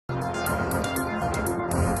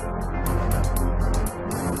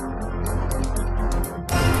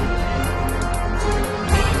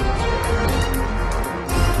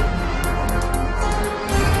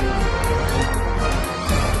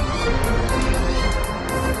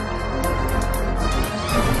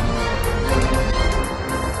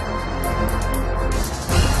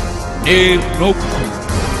நேர்நோக்கு,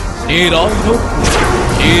 நேராய் நோக்கு,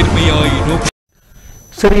 நேர்மையாய் நோக்கு.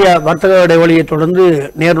 சிறிய வர்த்தக இடைவெளியை தொடர்ந்து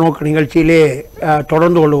நேர்நோக்கு நிகழ்ச்சியிலே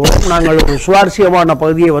தொடர்ந்து கொள்வோம். நாங்கள் ஒரு சுவாரஸ்யமான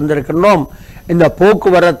பகுதியை வந்திருக்கின்றோம். இந்த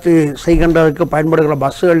போக்குவரத்து செய்கின்றதற்கு பயன்படுகிற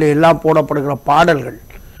பஸ்ஸுகள் எல்லாம் போடப்படுகிற பாடல்கள்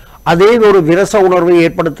அதே ஒரு விரச உணர்வை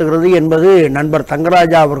ஏற்படுத்துகிறது என்பது நண்பர்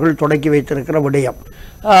தங்கராஜா அவர்கள் தொடக்கி வைத்திருக்கிற விடயம்.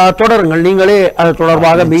 தொடருங்கள், நீங்களே அது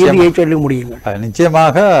தொடர்பாக மீதியை சொல்லி முடியுங்கள்.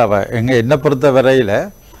 நிச்சயமாக என்ன பொறுத்த வரையில்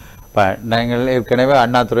நீங்கள் ஏற்கனவே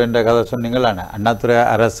அண்ணாதுரை என்ற கதை சொன்னீங்கள். அண்ணாதுரை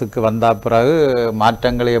அரசுக்கு வந்த பிறகு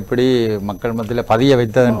மாற்றங்களை எப்படி மக்கள் மத்தியில் பதிய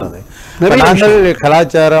வைத்ததுன்றது. நாங்கள்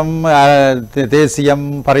கலாச்சாரம் தேசியம்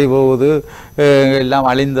பறிபோவது எல்லாம்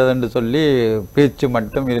அழிந்தது என்று சொல்லி பேச்சு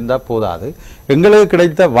மட்டும் இருந்தால் போதாது. எங்களுக்கு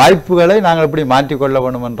கிடைத்த வாய்ப்புகளை நாங்கள் எப்படி மாற்றிக்கொள்ள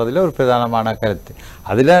வேணும் என்றதில் ஒரு பிரதானமான கருத்து.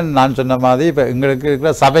 அதில் நான் சொன்ன மாதிரி இப்போ எங்களுக்கு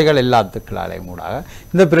இருக்கிற சபைகள் எல்லாத்துக்களாலேயும் கூடாக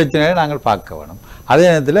இந்த பிரச்சனையை நாங்கள் பார்க்க வேணும். அதே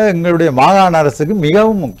நேரத்தில் எங்களுடைய மாகாண அரசுக்கு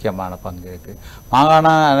மிகவும் முக்கியமான பங்கு இருக்குது. மாகாண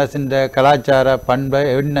அரசின் கலாச்சார பண்பை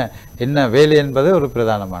என்ன வேலை என்பது ஒரு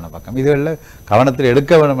பிரதானமான பக்கம். இதுகளில் கவனத்தில்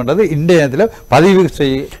எடுக்க வேண்டும் என்றது இன்றைய நேரத்தில் பதிவு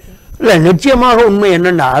இல்லை. நிச்சயமாக உண்மை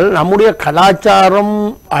என்னென்னால் நம்முடைய கலாச்சாரம்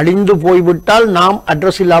அழிந்து போய்விட்டால் நாம்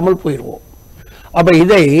அட்ரஸ் இல்லாமல் போயிடுவோம். அப்போ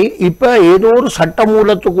இதை இப்போ ஏதோ ஒரு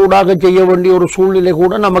சட்டமூலத்துக்கூடாக செய்ய வேண்டிய ஒரு சூழ்நிலை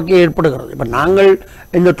கூட நமக்கு ஏற்படுகிறது. இப்போ நாங்கள்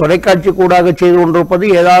இந்த தொலைக்காட்சி கூடாக செய்து கொண்டிருப்பது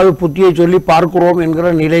ஏதாவது புத்தியை சொல்லி பார்க்கிறோம் என்கிற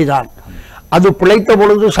நிலைதான். அது பிழைத்த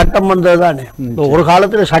பொழுது சட்டம் வந்தது தானே. ஒரு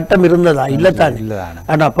காலத்தில் சட்டம் இருந்ததா? இல்லைத்தானே.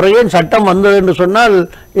 ஆனால் அப்புறம் ஏன் சட்டம் வந்தது என்று சொன்னால்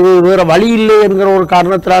இது வேற வழி இல்லை என்கிற ஒரு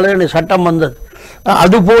காரணத்தினாலே சட்டம் வந்தது.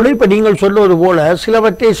 அதுபோல இப்ப நீங்கள் சொல்லுவது போல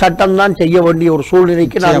சிலவற்றை சட்டம் தான் செய்ய வேண்டிய ஒரு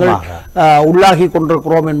சூழ்நிலைக்கு நாங்கள் உள்ளாகி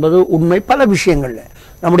கொண்டிருக்கிறோம் என்பது உண்மை. பல விஷயங்கள்ல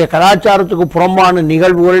நம்முடைய கலாச்சாரத்துக்கு புறம்பான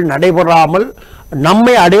நிகழ்வுகள் நடைபெறாமல்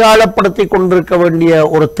நம்மை அடையாளப்படுத்தி கொண்டிருக்க வேண்டிய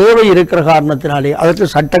ஒரு தேவை இருக்கிற காரணத்தினாலே அதற்கு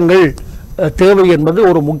சட்டங்கள் தேவை என்பது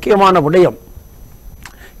ஒரு முக்கியமான விடயம்.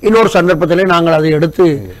 இன்னொரு சந்தர்ப்பத்திலே நாங்கள் அதை எடுத்து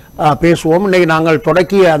பேசுவோம். இன்னைக்கு நாங்கள்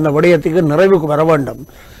தொடக்கிய அந்த விடயத்துக்கு நிறைவுக்கு வர வேண்டும்.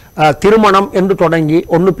 திருமணம் என்று தொடங்கி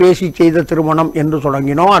ஒன்று பேசி செய்த திருமணம் என்று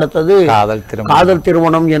தொடங்கினோம். அடுத்தது காதல்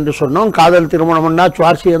திருமணம் என்று சொன்னோம். காதல் திருமணம்னா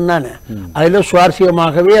சுவாரஸ்யம் தானே. அதில்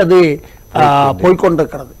சுவாரஸ்யமாகவே அது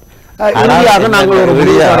போய்கொண்டிருக்கிறது. இறுதியாக நாங்கள்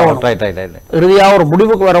ஒரு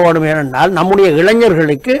முடிவுக்கு வர வேண்டும். ஏனென்றால் நம்முடைய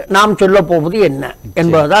இளைஞர்களுக்கு நாம் சொல்ல போவது என்ன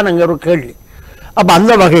என்பதுதான் அங்கே ஒரு கேள்வி. அப்ப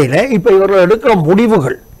அந்த வகையில இப்ப இவர்கள் எடுக்கிற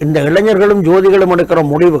முடிவுகள், இந்த இளைஞர்களும் ஜோதிகளும் எடுக்கிற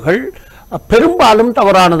முடிவுகள் பெரும்பாலும்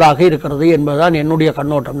தவறானதாக இருக்கிறது என்பதுதான் என்னுடைய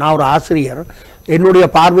கண்ணோட்டம். நான் ஒரு ஆசிரியர், என்னுடைய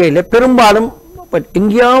பார்வையில் பெரும்பாலும்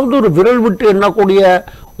எங்கேயாவது ஒரு விரல் விட்டு எண்ணக்கூடிய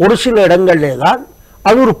ஒரு சில இடங்களிலே தான்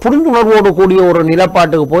அது ஒரு புரிந்துணர்வோடு கூடிய ஒரு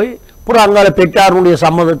நிலப்பாட்டுக்கு போய் அங்கால பெற்றாருடைய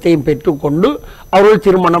சம்மதத்தையும் பெற்றுக்கொண்டு அவர்கள்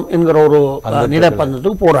திருமணம் என்கிற ஒரு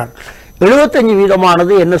நிலப்பந்தத்துக்கு போறார்.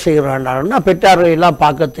 75% என்ன செய்கிறாங்கன்னா பெற்றாரை எல்லாம்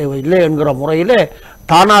பார்க்க தேவையில்லை என்கிற முறையில்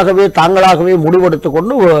தாங்களாகவே முடிவெடுத்து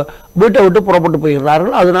கொண்டு வீட்டை விட்டு புறப்பட்டு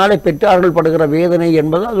போகிறார்கள். அதனால பெற்றார்கள் படுகிற வேதனை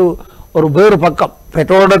என்பது அது ஒரு வேறு பக்கம்.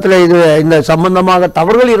 பெற்றோரிடத்தில் இந்த சம்பந்தமாக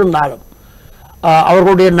தவறுகள் இருந்தாலும்,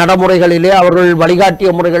 அவர்களுடைய நடைமுறைகளிலே அவர்கள் வழிகாட்டிய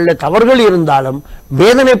முறைகளிலே தவறுகள் இருந்தாலும்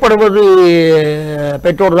வேதனைப்படுவது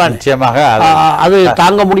பெற்றோர் தான். நிச்சயமாக அது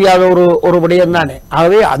தாங்க முடியாத ஒரு விடயம் தானே.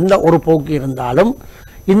 ஆகவே அந்த ஒரு போக்கு இருந்தாலும்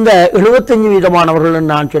இந்த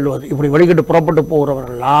 75% நான் சொல்லுவது இப்படி வெளிக்கிட்டு புறப்பட்டு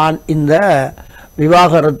போகிறவர்கள்தான் இந்த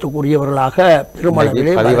விவாகரத்துக்குரியவர்களாக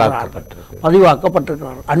பெருமளவிலே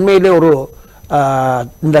பதிவாக்கப்பட்டிருக்கிறார்கள். அண்மையிலே ஒரு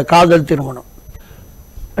இந்த காதல் திருமணம்,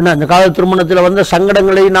 என்ன இந்த காதல் திருமணத்தில் வந்த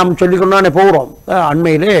சங்கடங்களை நாம் சொல்லிக்கொண்டானே போகிறோம்.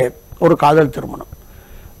 அண்மையிலே ஒரு காதல் திருமணம்,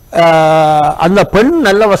 அந்த பெண்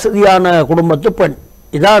நல்ல வசதியான குடும்பத்து பெண்.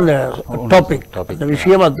 இதான் அந்த டாபிக், இந்த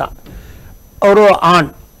விஷயம். அதுதான் ஒரு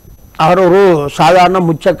ஆண், அவர் ஒரு சாதாரண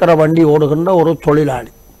முச்சக்கர வண்டி ஓடுகின்ற ஒரு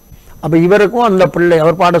தொழிலாளி. அப்போ இவருக்கும் அந்த பிள்ளை,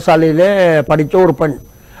 அவர் பாடசாலையில் படித்த ஒரு பெண்,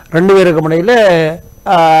 2 பேருக்கு இடையில்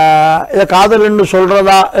இதை காதல் என்று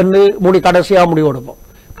சொல்றதா என்று கடைசியாக முடிவெடுப்போம்.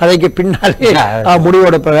 கதைக்கு பின்னாலே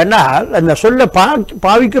முடிவெடுப்ப வேண்டாம். அந்த சொல்ல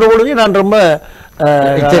பாவிக்கிற பொழுதே நான் ரொம்ப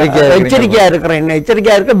எச்சரிக்கையா இருக்கிறேன்,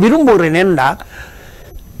 எச்சரிக்கையா இருக்க விரும்புகிறேன். ஏன்னா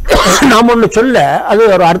நாம் ஒன்று சொல்ல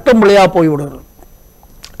அது ஒரு அர்த்தம் பிள்ளையா போய்விடுறோம்.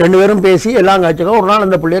 2 பேரும் பேசி எல்லாம் காய்ச்சிக்க ஒரு நாள்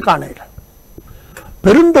அந்த பிள்ளையை காணையில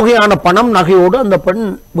பெருந்தொகையான பணம் நகையோடு அந்த பெண்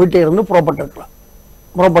வீட்டை இருந்து புறப்பட்டிருக்கலாம்.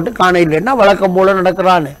 புறப்பட்டு காணையில்லைன்னா வழக்கம் போல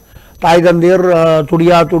நடக்கிறான்னு தாய் தந்தையர்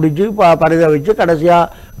துடிச்சு பரிதவிச்சு கடைசியாக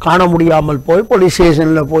காண முடியாமல் போய் போலீஸ்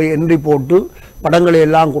ஸ்டேஷனில் போய் என்ட்ரி போட்டு படங்களை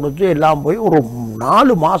எல்லாம் கொடுத்து எல்லாம் போய் ஒரு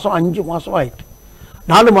 4 மாதம் 5 மாதம் ஆயிடுச்சு.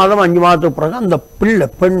 4 மாதம் 5 மாதத்துக்கு பிறகு அந்த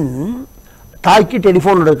பெண் தாய்க்கு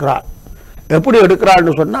டெலிஃபோன் எடுக்கிறாள். எப்படி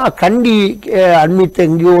எடுக்கிறாள்னு சொன்னால் கண்டி அண்மித்த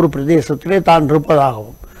எங்கேயோ ஒரு பிரதேசத்திலே தான்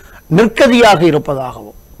இருப்பதாகவும் நிற்கதியாக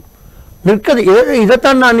இருப்பதாகவும்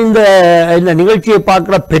இதைத்தான் நான் இந்த நிகழ்ச்சியை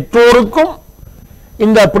பார்க்குற பெற்றோருக்கும்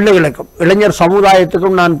இந்த பிள்ளைகளுக்கும் இளைஞர்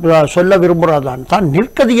சமுதாயத்துக்கும் நான் சொல்ல விரும்புகிறதான் தான்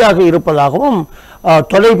நிற்கதியாக இருப்பதாகவும்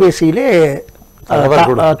தொலைபேசியிலே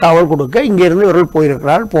தகவல் கொடுக்க இங்கிருந்து இவர்கள்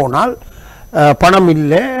போயிருக்கிறார். போனால் பணம்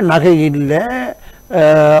இல்லை, நகை இல்லை,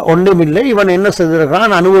 ஒன்றுமில்லை. இவன் என்ன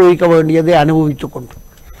செய்திருக்கிறான்? அனுபவிக்க வேண்டியதை அனுபவிக்க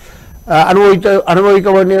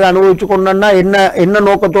வேண்டியதை அனுபவித்து கொண்டா என்ன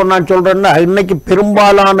நோக்கத்தோடு நான் சொல்றேன்னா, இன்னைக்கு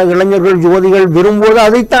பெரும்பாலான இளைஞர்கள் யுவதிகள் விரும்புவது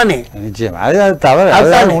அதைத்தானே.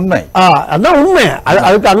 அதான் உண்மை.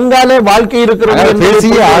 அதுக்கு அங்காலே வாழ்க்கை இருக்கிறது,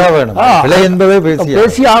 பேசி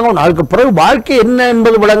ஆகணும். அதுக்கு பிறகு வாழ்க்கை என்ன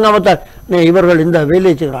என்பது விளங்காமத்தான் இவர்கள் இந்த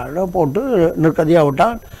வேலை செய்கிறார்கள். போட்டு நிற்கதியாக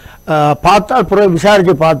விட்டால் பார்த்தால் பிறகு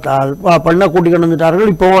விசாரித்து பார்த்தால் பெண்ணை கூட்டிக்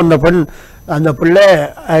வந்துட்டார்கள். இப்போ அந்த பிள்ளை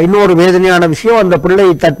இன்னொரு வேதனையான விஷயம், அந்த பிள்ளை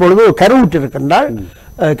தற்பொழுது கருவுற்று இருக்கின்றால்,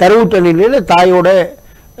 கருவுற்ற நிலையில் தாயோட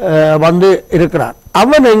வந்து இருக்கிறார்.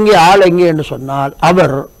 அவன் எங்கே ஆள் எங்கே என்று சொன்னால்,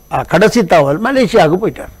 அவர் கடைசி தகவல் மலேசியாவுக்கு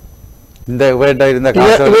போயிட்டார். இந்த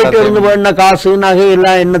இருந்து வேண காசு நகை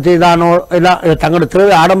எல்லாம் என்ன செய்தானோ எல்லாம் தங்களோட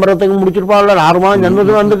தேவை ஆடம்பரத்துக்கு முடிச்சிருப்பார்கள். 6 மாதம்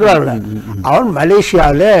ஜன்மத்துக்கு வந்துக்கிறார்கள். அவன்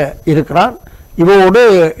மலேசியாவில் இருக்கிறான். இவோடு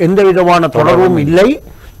எந்த விதமான தொடர்பும் இல்லை,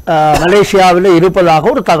 மலேசியாவில் இருப்பதாக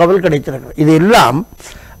ஒரு தகவல் கிடைத்திருக்கிறது. இது எல்லாம்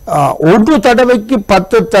ஒரு தடவைக்கு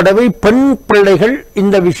 10 தடவை பெண் பிள்ளைகள்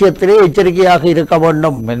இந்த விஷயத்திலே எச்சரிக்கையாக இருக்க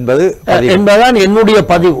வேண்டும் என்பதுதான் என்னுடைய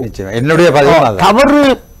பதிவு. தவறு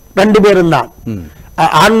 2 பேரும் தான்.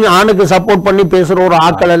 ஆணுக்கு சப்போர்ட் பண்ணி பேசுற ஒரு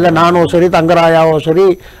ஆட்கள் அல்ல நானோ சரி, தங்கராயாவோ சரி,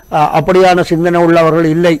 அப்படியான சிந்தனை உள்ளவர்கள்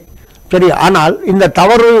இல்லை. சரி, ஆனால் இந்த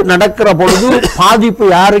தவறு நடக்கிற பொழுது பாதிப்பு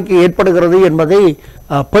யாருக்கு ஏற்படுகிறது என்பதை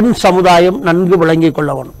பெண் சமுதாயம் நன்கு விளங்கிக்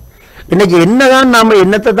கொள்ள வேணும். இன்னைக்கு என்னதான் நாம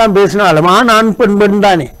என்னத்தை தான் பேசினாலும் நான் பெண்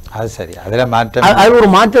தானே, அது சரி, அது ஒரு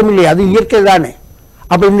மாற்றம் இல்லை, அது இயற்கை தானே.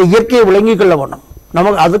 அப்ப இந்த இயற்கையை விளங்கிக் கொள்ள வேணும்.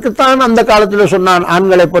 நமக்கு அதுக்குத்தான் அந்த காலத்துல சொன்னான்.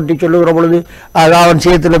 ஆண்களை பற்றி சொல்லுகிற பொழுது அவன்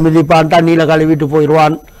சேத்துல மிதிப்பான், தண்ணியில கழுவிட்டு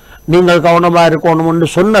போயிடுவான், நீங்கள் கவனமா இருக்கணும் என்று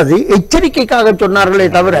சொன்னது எச்சரிக்கைக்காக சொன்னார்களே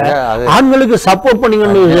தவிர ஆண்களுக்கு சப்போர்ட்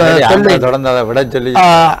பண்ணீங்கன்னு சொல்லி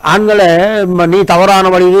ஆண்களை நீ தவறான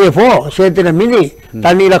வழியிலே போ, சேத்துல மிதி,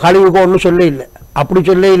 தண்ணியில கழுவிக்கோன்னு சொல்ல இல்லை, அப்படி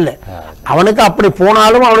சொல்ல இல்லை. அவனுக்கு அப்படி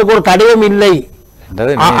போனாலும் அவனுக்கு ஒரு தடயம் இல்லை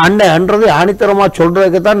என்றது ஆணித்தரமா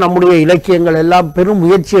சொல்றதுக்கு தான் நம்முடைய இலக்கியங்கள் எல்லாம் பெரும்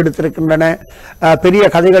முயற்சி எடுத்திருக்கின்றன, பெரிய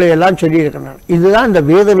கதைகளை எல்லாம் சொல்லி இருக்கின்றன. இதுதான் இந்த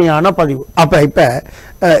வேதனையான பதிவு. அப்ப இப்ப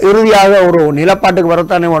இறுதியாக ஒரு நிலப்பாட்டுக்கு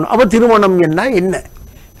வரத்தானே வேணும். அப்ப திருமணம் என்ன?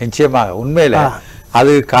 நிச்சயமாக உண்மையில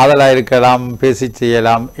அது காதலா இருக்கலாம், பேசி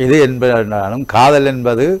செய்யலாம். இது என்பதாலும் காதல்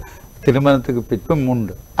என்பது திருமணத்துக்கு பின்பும்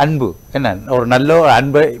உண்டு. அன்பு என்ன, ஒரு நல்ல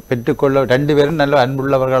அன்பை பெற்றுக்கொள்ள 2 பேரும் நல்ல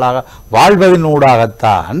அன்புள்ளவர்களாக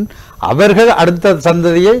வாழ்வதனூடாகத்தான் அவர்கள் அடுத்த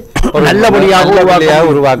சந்ததியை நல்லபடியாக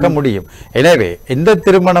உருவாக்க முடியும். எனவே எந்த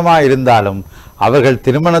திருமணமா இருந்தாலும் அவர்கள்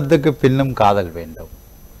திருமணத்துக்கு பின்னும் காதல் வேண்டும்.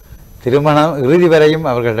 திருமணம் இறுதி வரையும்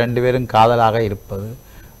அவர்கள் 2 பேரும் காதலாக இருப்பது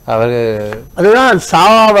அதுதான்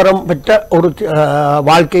சாகாவரம் பெற்ற ஒரு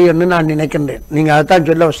வாழ்க்கை என்று நான் நினைக்கின்றேன். நீங்க அதைத்தான்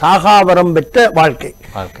சொல்ல, சாகாவரம் பெற்ற வாழ்க்கை.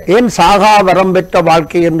 ஏன் சாகாவரம் பெற்ற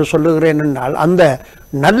வாழ்க்கை என்று சொல்லுகிறேன் என்றால், அந்த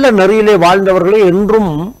நல்ல நெறியிலே வாழ்ந்தவர்களே என்றும்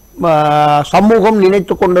சமூகம்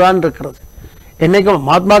நினைத்து கொண்டுதான் இருக்கிறது. என்னைக்கும்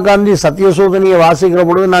மகாத்மா காந்தி சத்தியசோதனையை வாசிக்கிற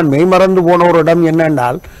பொழுது நான் மெய்மறந்து போன ஒரு இடம்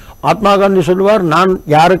என்னென்றால், மகாத்மா காந்தி சொல்லுவார், நான்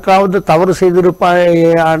யாருக்காவது தவறு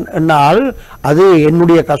செய்திருப்பால் அது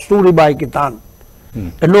என்னுடைய கஸ்தூரிபாய்க்குத்தான்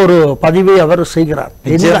இன்னொரு பதிவை அவர் செய்கிறார்.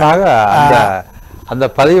 அந்த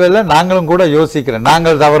பதிவெல்லாம் நாங்களும் கூட யோசிக்கிறேன்.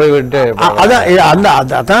 நாங்கள் தவறு விட்டு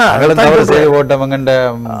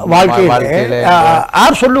வாழ்க்கையில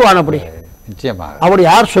யார் சொல்லுவான் அப்படி? நிச்சயமாக அப்படி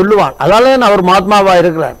யார் சொல்லுவான்? அதால அவர் மகாத்மாவா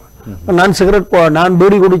இருக்கிறார். நான் சிகரெட் நான்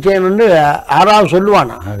பீடி குடிச்சேன்னு யாராவது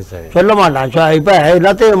சொல்லுவானா? சொல்ல மாட்டான். இப்ப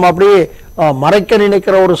எல்லாத்தையும் அப்படி மறைக்க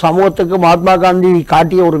நினைக்கிற ஒரு சமூகத்துக்கு மகாத்மா காந்தி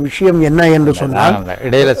காட்டிய ஒரு விஷயம் என்ன என்று சொன்னால்,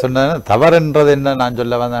 இடையில சொன்ன தவறுன்றது என்ன நான்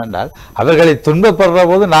சொல்ல வந்தேன் என்றால், அவர்களை துன்பப்படுற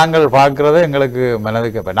போது நாங்கள் பார்க்கிறத எங்களுக்கு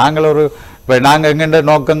மனதுக்கு நாங்கள் ஒரு நாங்கள் எங்கெண்ட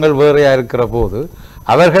நோக்கங்கள் வேறையா இருக்கிற போது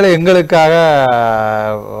அவர்களை எங்களுக்காக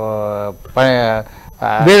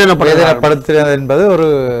வேதனைப்படுத்துறது என்பது ஒரு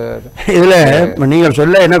இதுல நீங்கள்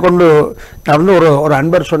சொல்ல என்ன கொண்டு நடந்து ஒரு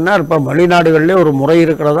அன்பர் சொன்னார், இப்ப வெளிநாடுகளிலே ஒரு முறை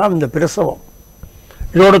இருக்கிறதா இந்த பிரசவம்,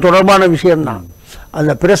 இதோட தொடர்பான விஷயம்தான்.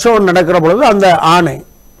 அந்த பிரசவம் நடக்கிற பொழுது அந்த ஆணை,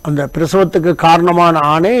 அந்த பிரசவத்துக்கு காரணமான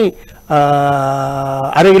ஆணை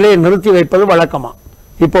அருகிலே நிறுத்தி வைப்பது வழக்கமா.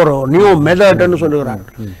 இப்போ ஒரு நியூ மெத்தட்னு சொல்லுகிறாங்க.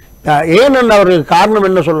 ஏன்னு அவருக்கு காரணம்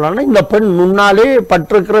என்ன சொல்றாங்கன்னா, இந்த பெண் முன்னாலே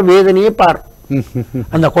பட்டிருக்கிற வேதனையை பார்,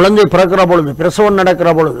 அந்த குழந்தை பிறக்கிற பொழுது பிரசவம் நடக்கிற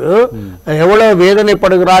பொழுது எவ்வளவு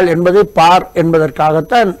வேதனைப்படுகிறாள் என்பதை பார்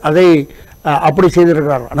என்பதற்காகத்தான் அதை அப்படி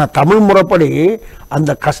செய்திருக்கிறார். ஆனா தமிழ் முறைப்படி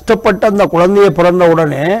அந்த கஷ்டப்பட்ட அந்த குழந்தைய பிறந்த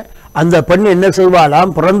உடனே அந்த பெண் என்ன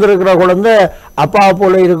செய்வாளாம், பிறந்திருக்கிற குழந்தை அப்பா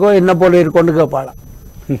போல இருக்கோ என்ன போல இருக்கோன்னு கேட்பாளாம்.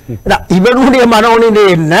 இவனுடைய மனோநிலை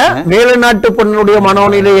என்ன, மேல நாட்டு பெண்ணுடைய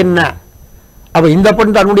மனோநிலை என்ன? அப்ப இந்த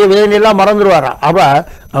பெண் தன்னுடைய வேதனையெல்லாம் மறந்துடுவாரா? அப்ப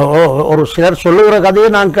ஒரு சிலர் சொல்லுகிற கதையை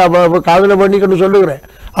நான் காதுல பண்ணிக்கொண்டு சொல்லுகிறேன்.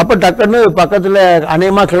 அப்ப டக்குன்னு பக்கத்துல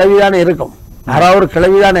அநேகமா கிளவிதானே இருக்கும், யாராவது ஒரு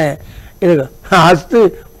கிளவிதானே இருக்கு. அஸ்து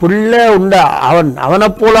புள்ள உண்ட அவனை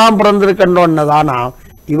போலாம் பிறந்திருக்கின்றோன்னதானா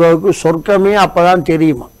இவருக்கு சொர்க்கமே அப்பதான்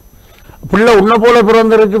தெரியுமா. பிள்ளை உன்னை போல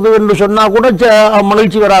பிறந்திருக்குது என்று சொன்னா கூட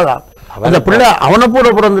மகிழ்ச்சி வராதா? அந்த பிள்ளை அவனை போல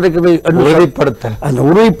பிறந்திருக்குது உறுதிப்படுத்தல், அந்த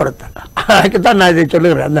உறுதிப்படுத்தல். அதுக்குத்தான் நான் இதை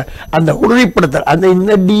சொல்லுகிறேன். அந்த உறுதிப்படுத்தல், அந்த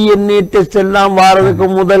இந்த டிஎன்ஏ டெஸ்ட் எல்லாம் வாரதுக்கு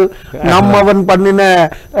முதல் அவன் பண்ணின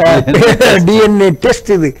டிஎன்ஏ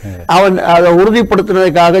டெஸ்ட் இது அவன் அதை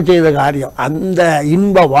உறுதிப்படுத்தினதுக்காக செய்த காரியம். அந்த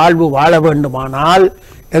இன்ப வாழ்வு வாழ வேண்டுமானால்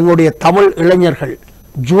எங்களுடைய தமிழ் இளைஞர்கள்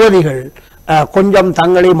ஜோதிகள் கொஞ்சம்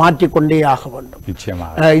தங்களை மாற்றிக்கொண்டே ஆக வேண்டும்.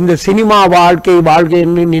 இந்த சினிமா வாழ்க்கை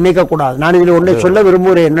என்று நினைக்க கூடாது. நான் இதில் ஒன்றை சொல்ல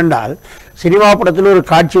விரும்புகிறேன் என்னென்றால், சினிமா படத்தில் ஒரு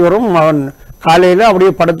காட்சி வரும், அவன் காலையில்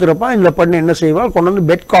அப்படியே படுத்திருப்பான், இந்த பெண் என்ன செய்வாள், கொண்டு வந்து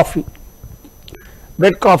பெட்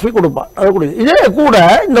காஃபி கொடுப்பான். அது குடி. இதே கூட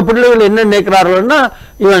இந்த பிள்ளைகள் என்ன நினைக்கிறார்கள்னா,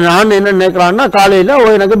 இவன் நான் என்ன நினைக்கிறான்னா, காலையில்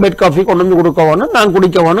எனக்கு பெட் காஃபி கொண்டு வந்து கொடுக்க வேணும், நான்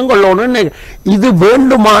குடிக்க வேணும், கொள்ளணும்னு. இது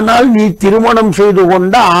வேண்டுமானால் நீ திருமணம் செய்து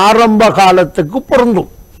கொண்ட ஆரம்ப காலத்துக்கு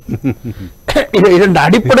பொருந்தும். இரண்டு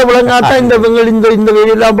அடிப்படை விளங்காட்டா இந்த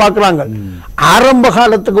வேலையெல்லாம் பாக்குறாங்க. ஆரம்ப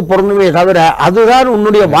காலத்துக்கு பொருந்துமே தவிர அதுதான்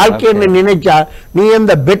உன்னுடைய வாழ்க்கைன்னு நினைச்சா நீ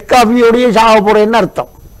இந்த பெட் காஃபியோடய சாக போறேன்னு அர்த்தம்.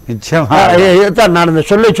 நான் இந்த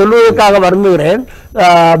சொல்லுவதற்காக வருந்துகிறேன்.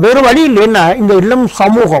 வேறு வழி இல்லைன்னா இந்த இளம்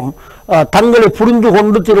சமூகம் தங்களை புரிந்து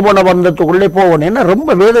கொண்டு திருமண பந்தத்துக்குள்ளே போகணும். ஏன்னா ரொம்ப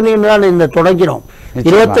வேதனைன்னு இந்த தொடங்கினோம்.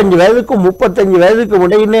 25 வயதுக்கும் 35 வயதுக்கும்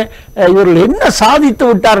இடையிலே இவர்கள் என்ன சாதித்து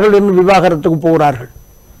விட்டார்கள் என்று விவாகரத்துக்கு போகிறார்கள்,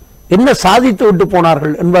 என்ன சாதித்து விட்டு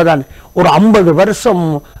போனார்கள் என்பதுதான். ஒரு 50 வருஷம்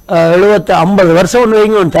 50 வருஷம்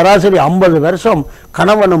வைங்க, சராசரி 50 வருஷம்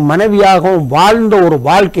கணவனும் மனைவியாகவும் வாழ்ந்த ஒரு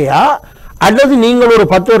வாழ்க்கையா, அல்லது நீங்கள் ஒரு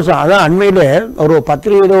 10 வருஷம். அதான் அண்மையில ஒரு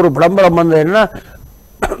பத்திரிகையில ஒரு விளம்பரம் வந்ததுன்னா,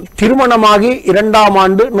 திருமணமாகி 2ஆம்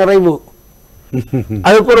ஆண்டு நிறைவு,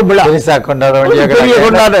 அதுக்கு ஒரு விழா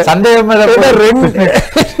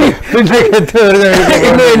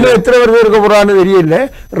எத்தனை வருஷம் இருக்க போறான்னு தெரியல.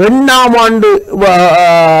 2ஆம் ஆண்டு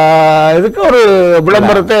இதுக்கு ஒரு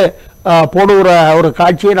விளம்பரத்தை போடுகிற ஒரு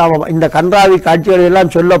காட்சியை நாம் இந்த கன்றாவி காட்சிகளை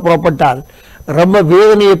எல்லாம் சொல்ல புறப்பட்டால் ரொம்ப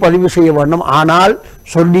வேதனையை பதிவு செய்ய வேண்டும். ஆனால்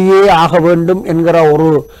சொல்லியே ஆக வேண்டும் என்கிற ஒரு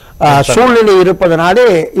சூழ்நிலை இருப்பதனாலே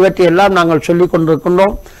இவற்றையெல்லாம் நாங்கள் சொல்லிக்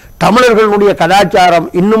கொண்டிருக்கின்றோம். தமிழர்களுடைய கலாச்சாரம்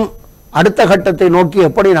இன்னும் அடுத்த கட்டத்தை நோக்கி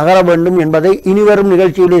எப்படி நகர வேண்டும் என்பதை இனிவரும்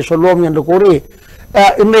நிகழ்ச்சியிலே சொல்வோம் என்று கூறி,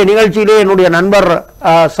 இன்றைய நிகழ்ச்சியிலே என்னுடைய நண்பர்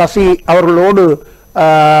சசி அவர்களோடு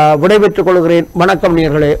விடைபெற்றுக் கொள்கிறேன். வணக்கம்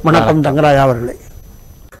நேயர்களே, வணக்கம் தங்கராஜா அவர்களே.